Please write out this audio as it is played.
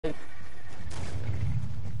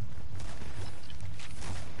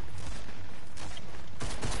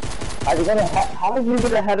How did you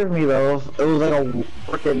get ahead of me though? It was like a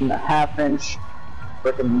freaking half-inch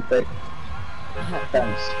freaking thick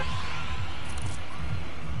fence.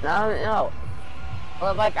 I don't know.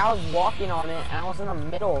 But like I was walking on it and I was in the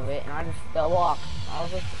middle of it and I just fell off. I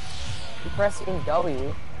was just pressing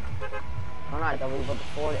W. Well, not W, but the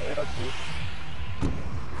forward arrow key.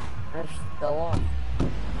 I just fell off.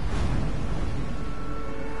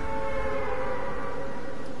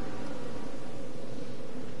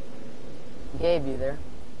 Gabe, you there?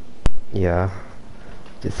 Yeah.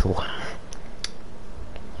 Just one.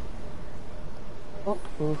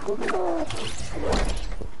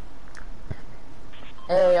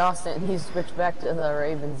 Hey, Austin, you switched back to the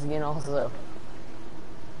Ravens again also.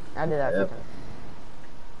 I did that. Yep.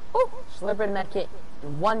 Oh, slipper medkit.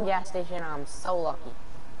 One gas station, I'm so lucky.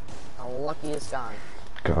 The luckiest guy.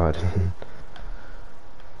 God.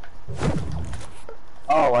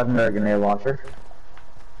 Oh, legendary grenade launcher.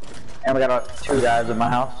 And we got 2 guys in my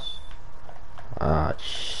house. Ah,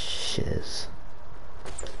 shiz.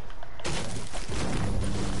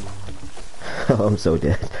 Oh, I'm so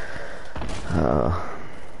dead.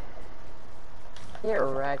 You're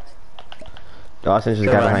wrecked. Austin's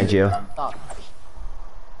just got behind you.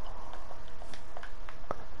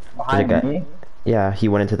 Behind me? Yeah, he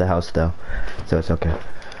went into the house though, so it's okay.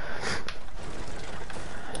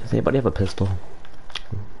 Does anybody have a pistol?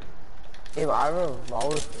 Yeah, but I have a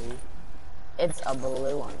revolver for you. It's a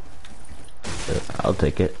blue one. I'll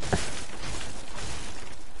take it.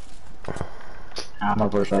 I'm gonna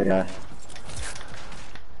push that guy.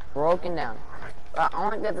 Broken down. I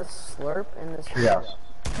want to get this slurp in this. Yes.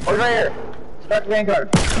 Oh, right here. Start the vanguard.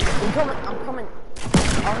 I'm coming. I'm coming.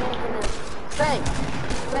 I'm gonna bang,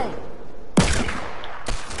 bang.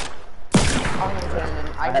 I'm gonna can them.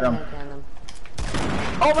 I had can him. can them.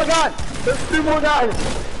 Oh my God! There's 2 more guys.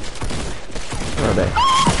 Where are they?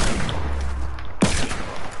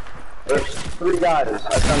 There's 3 guys.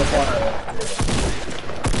 I found the corner.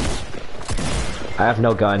 I have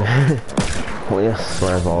no gun. Only a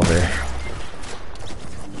revolver.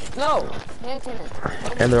 No! Can't can it.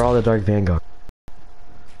 And they're all the Dark Vanguard.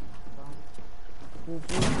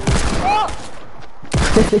 Oh!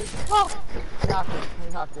 Oh! Knocked him. I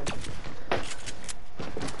knocked him.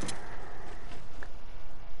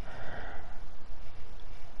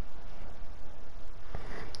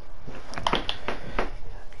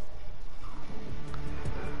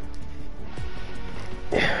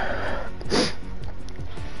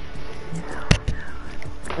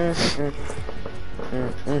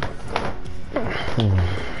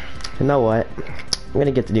 You know what? I'm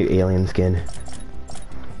gonna get the new alien skin.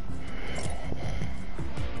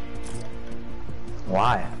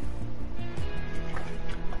 Why?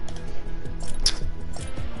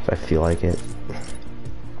 If I feel like it.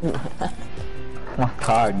 Oh my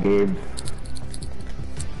God, Gabe.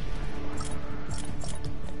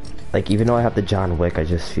 Like, even though I have the John Wick, I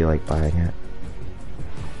just feel like buying it.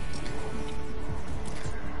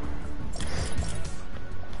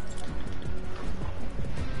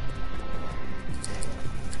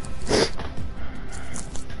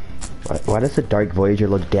 Why does the Dark Voyager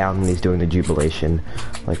look down when he's doing the jubilation?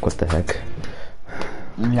 Like, what the heck?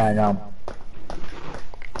 Yeah, I know.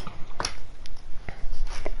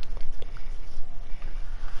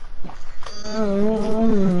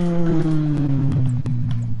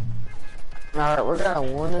 Alright, we're gonna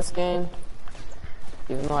win this game.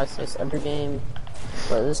 Even though I say this every game.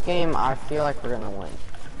 But this game, I feel like we're gonna win.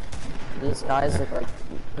 These guys look like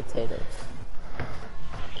potatoes.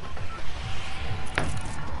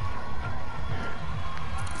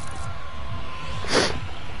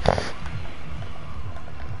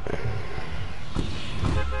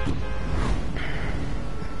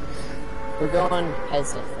 We're going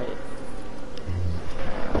peasant, right?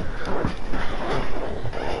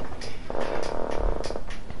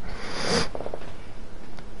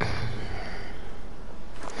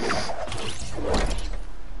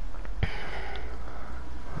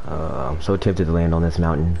 I'm so tempted to land on this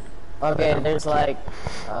mountain. Okay, there's like,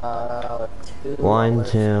 2 1, 2,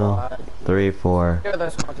 squads. 3, 4. Here are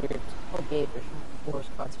those squads here. Okay, there's 4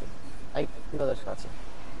 squads here. Like, here are those squads here.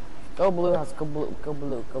 Go blue house, go blue, go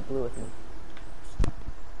blue, go blue with me.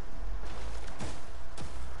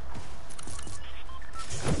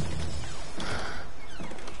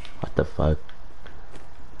 What the fuck?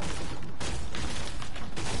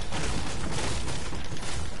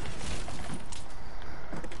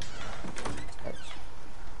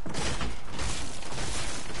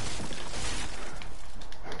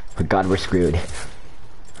 Oh God, we're screwed.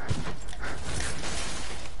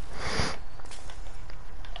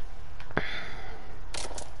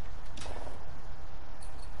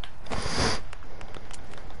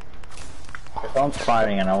 Someone's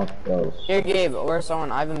fighting and I want close. Here, Gabe, or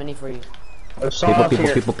someone. I have a mini for you. There's someone People,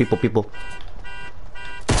 else here. people.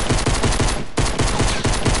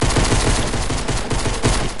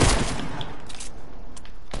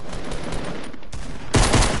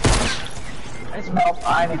 I smell.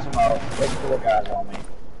 I need some help. There's 4 guys on me.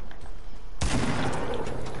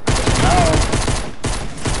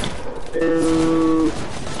 No.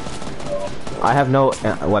 I have no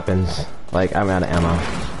weapons. Like, I'm out of ammo.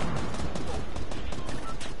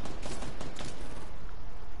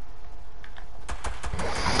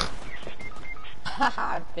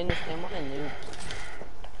 Haha, I finished him. What a noob.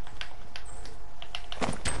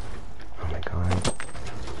 Oh my god.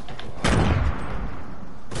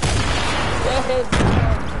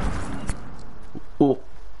 Oh.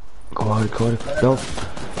 God. No.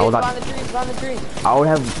 I would not. Behind the tree. I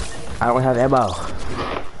don't have ammo.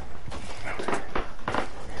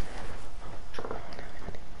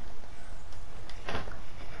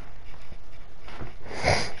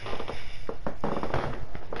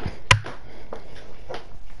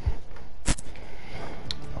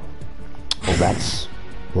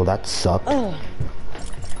 Well, that sucked.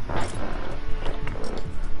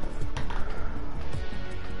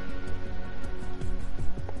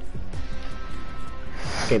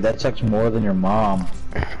 Okay, that sucks more than your mom.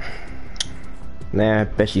 Nah, I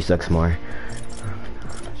bet she sucks more.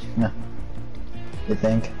 Yeah. You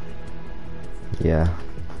think? Yeah.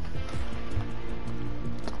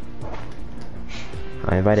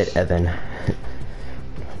 I invited Evan.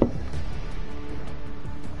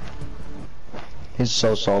 He's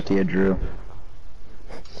so salty at Drew.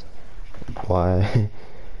 Why?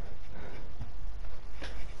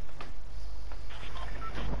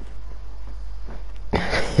 Yeah,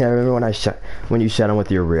 I remember when you shot him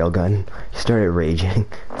with your railgun. He started raging.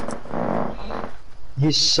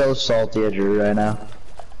 He's so salty at Drew right now.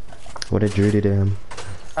 What did Drew do to him?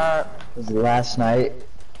 It was last night.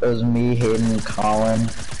 It was me, Hayden, and Colin,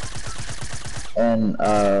 and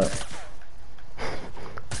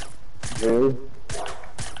Drew.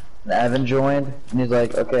 And Evan joined, and he's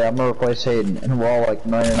like, "Okay, I'm gonna replace Hayden," and we're all like,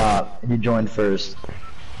 "No, you're not." And he joined first.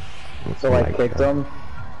 So I kicked him,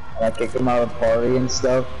 and I kicked him out of the party and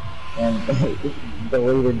stuff, and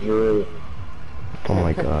deleted Drew. Oh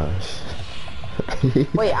my gosh.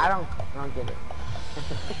 Wait, I don't get it.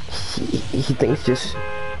 he thinks just.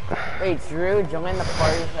 Wait, Drew joined the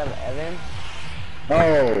party instead of Evan?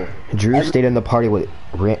 Oh. Drew stayed in the party with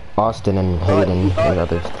Austin and Hayden and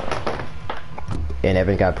others. And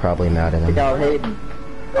Evan got probably mad at him. Out Hayden.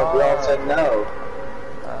 But we all said no.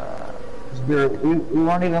 We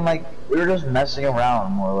weren't even like, we were just messing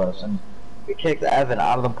around more or less, and we kicked Evan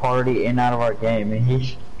out of the party and out of our game, and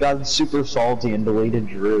he got super salty and deleted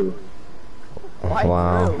Drew. Why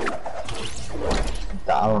Wow. Drew?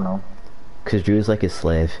 I don't know. Cause Drew's like his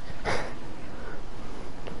slave.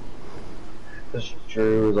 Because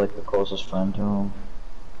Drew was like the closest friend to him.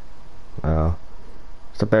 Oh.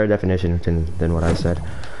 It's a better definition than what I said.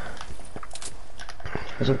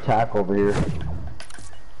 There's a tack over here.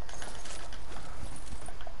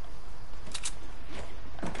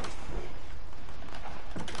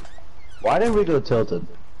 Why didn't we go tilted?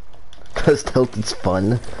 Cause tilted's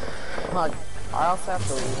fun. Look, I also have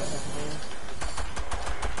to leave.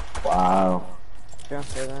 Wow. Don't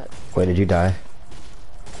say that. Wait, did you die?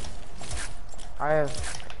 I have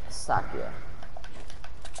Sakya.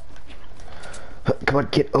 Come on,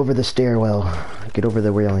 get over the stairwell. Get over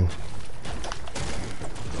the railing.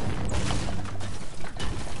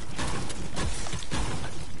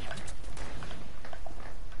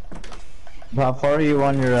 How far are you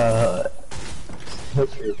on your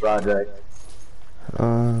history project?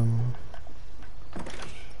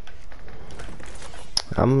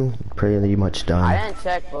 I'm pretty much done. I didn't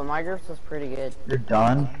check, but my group was pretty good. You're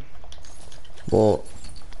done? Well,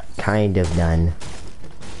 kind of done.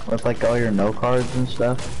 With like all your no cards and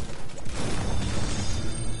stuff?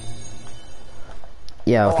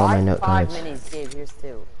 Yeah, with all my note I have cards. 5 minis, Gabe, here's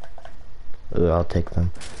 2. Ooh, I'll take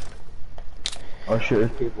them. Oh shit,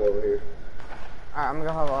 there's people over here. Alright, I'm gonna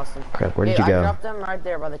go help Austin. Crap, where did Gabe, you go? I dropped them right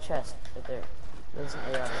there by the chest. Right there. There's an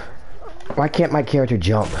AR. Why can't my character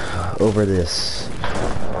jump over this?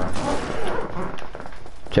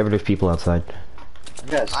 Trevor, there's people outside.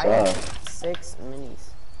 You guys I suck. have 6 minis.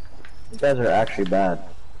 You guys are actually bad.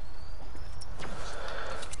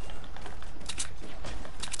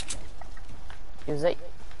 Is it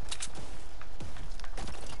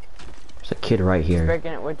There's a kid right here.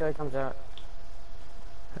 breaking it? Wait till he comes out.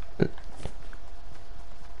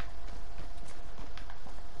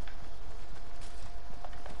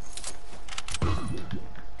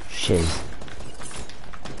 Shiz.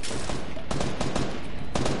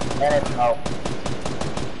 And it's no.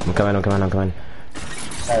 I'm coming, I'm coming, I'm coming.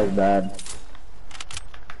 That was bad.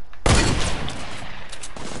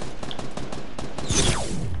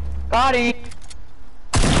 Got him!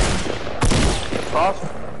 Cross.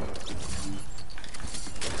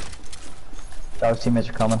 Those teammates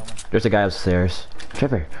are coming. There's a guy upstairs.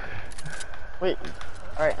 Trevor. Wait.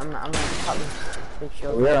 Alright, I'm gonna cut this big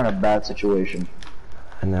shield. We're in a bad situation.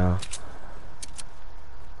 I know.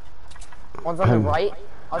 One's on the right.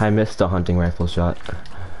 I missed the hunting rifle shot.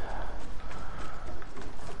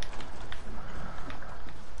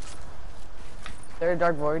 They're a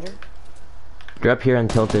Dark Voyager. You're up here and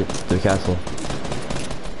tilted to the castle.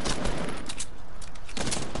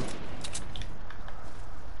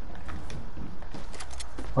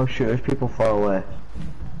 Oh shoot, there's people far away.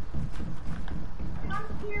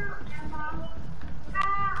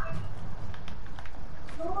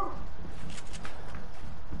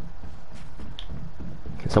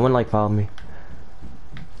 Can someone like follow me?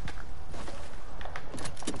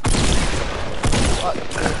 I'm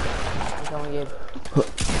going in.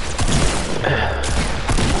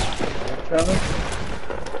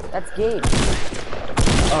 That's Gabe.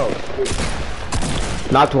 Oh.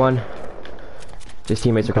 Knocked one. His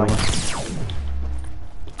teammates are coming.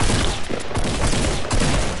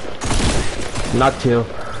 Knocked two.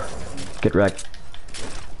 Get wrecked.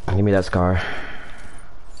 Give me that scar.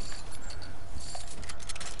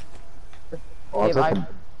 Oh, Gabe, I...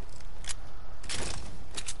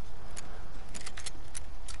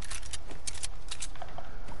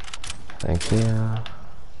 Thank you.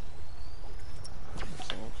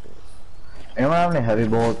 Anyone have any heavy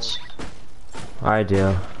bullets? I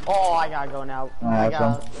do. Oh, I gotta go now. I have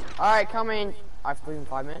some. Alright, coming. I have to leave in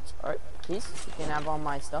 5 minutes. Alright, peace. You can have all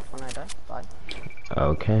my stuff when I die. Bye.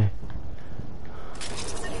 Okay.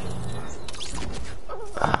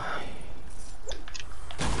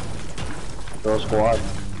 Girl squad.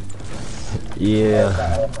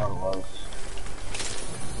 Yeah.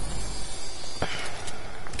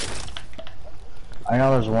 I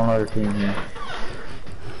know there's one other team here.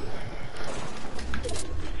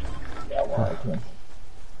 Yeah, one other team.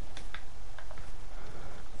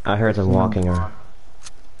 I heard them walking around.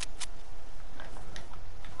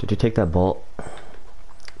 Did you take that bolt? I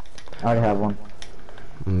already have one.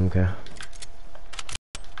 Okay.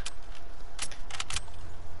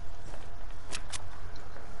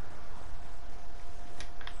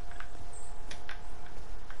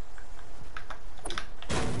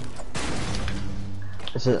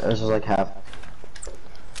 This is like half.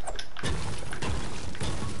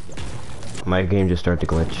 My game just started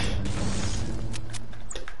to glitch.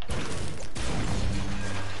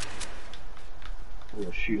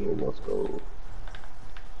 Oh, shield, let's go.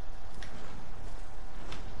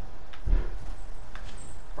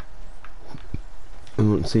 I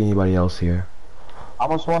don't see anybody else here. I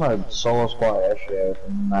almost won a solo squad yesterday with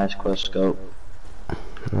a nice quest scope.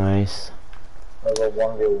 Nice. It was a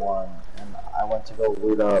 1v1, and I went to go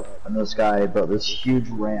loot up, and this guy built this huge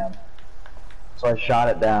ramp. So I shot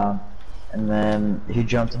it down, and then he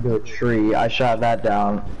jumped into a tree. I shot that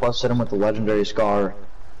down, plus hit him with the legendary scar.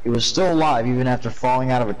 He was still alive even after falling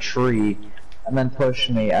out of a tree, and then pushed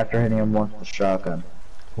me after hitting him once with a shotgun.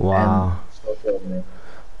 Wow. And still killed me.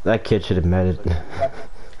 That kid should have met it.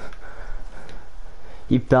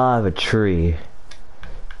 He fell out of a tree.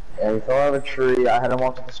 Yeah, he fell out of a tree. I hit him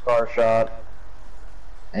once with the scar shot,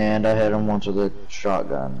 and I hit him once with a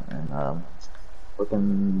shotgun, and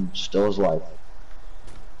looking still his life.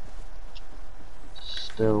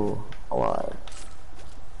 Still alive.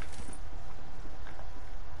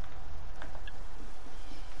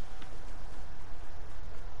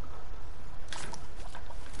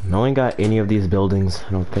 No one got any of these buildings,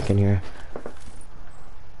 I don't think, in here.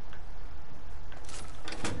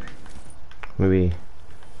 Maybe.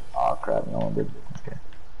 Oh crap, no one did. Okay.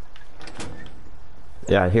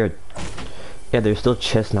 Yeah, here. Yeah, there's still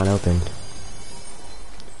chests not opened.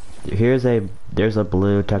 There's a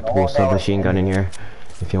blue tactical submachine gun in here,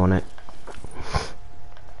 if you want it.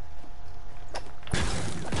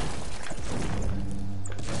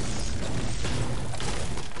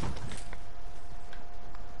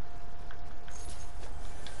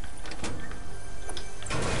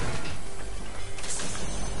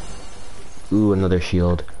 Ooh, another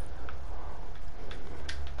shield.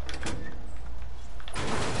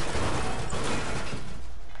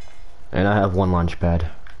 And I have one launch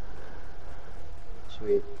pad.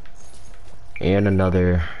 Sweet. And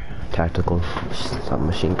another tactical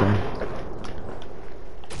submachine gun.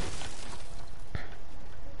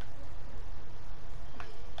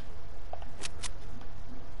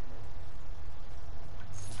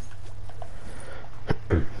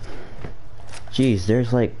 Jeez,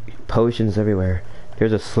 there's like potions everywhere.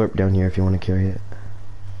 There's a slurp down here if you want to carry it.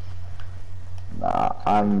 Nah,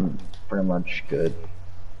 I'm pretty much good.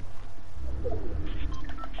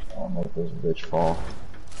 I'll make this bitch fall.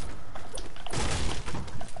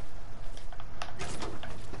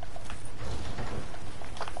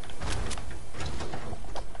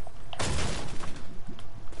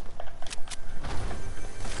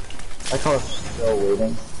 I call it still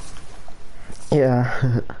waiting.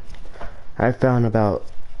 Yeah. I found about...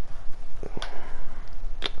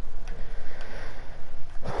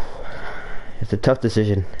 It's a tough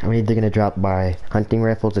decision. I'm either gonna drop my hunting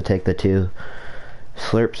rifle to take the 2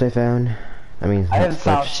 slurps I found. I mean, I have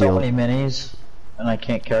found so shield. many minis, and I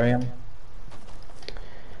can't carry them.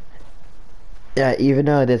 Yeah, even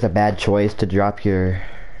though it is a bad choice to drop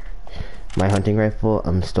my hunting rifle,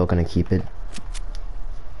 I'm still gonna keep it.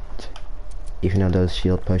 Even though those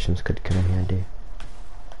shield potions could come in handy.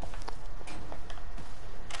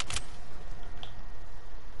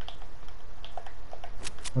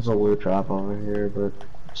 There's a loot drop over here, but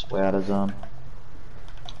it's way out of zone.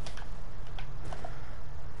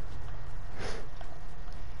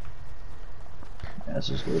 Yeah, this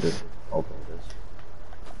is looted. Open this.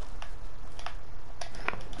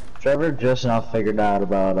 Trevor just now figured out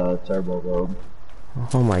about a turbo robe.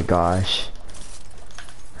 Oh my gosh.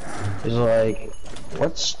 He's like,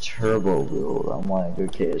 what's turbo build? I'm like,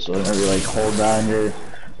 okay, so whenever you like hold down your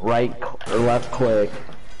right or left click.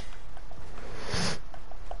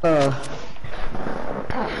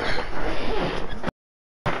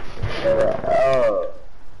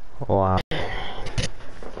 Wow.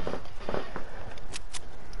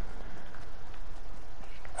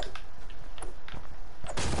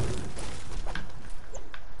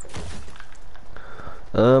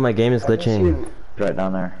 Oh, my game is glitching. Right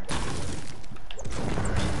down there.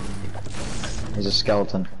 He's a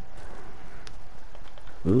skeleton.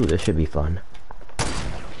 Ooh, this should be fun.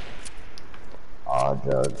 Aw,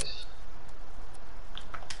 drugs.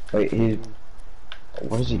 Wait,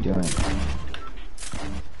 what is he doing?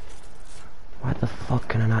 Why the fuck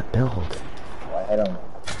can I not build? I hit him.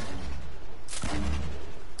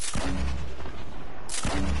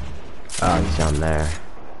 Oh, he's down there.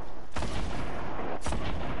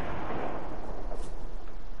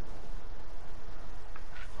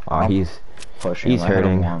 Oh, he's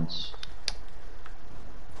hurting. Once.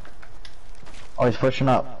 Oh, he's pushing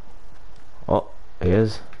up. Oh, he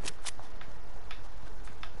is.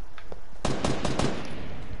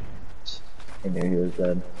 He knew he was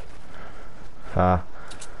dead.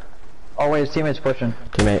 Oh wait, his teammate's pushing.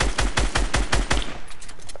 Teammate.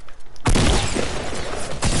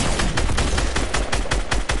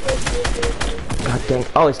 God dang.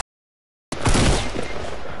 Oh, it's...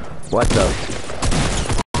 What the...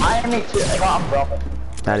 I'm dropping.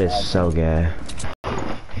 That is so gay.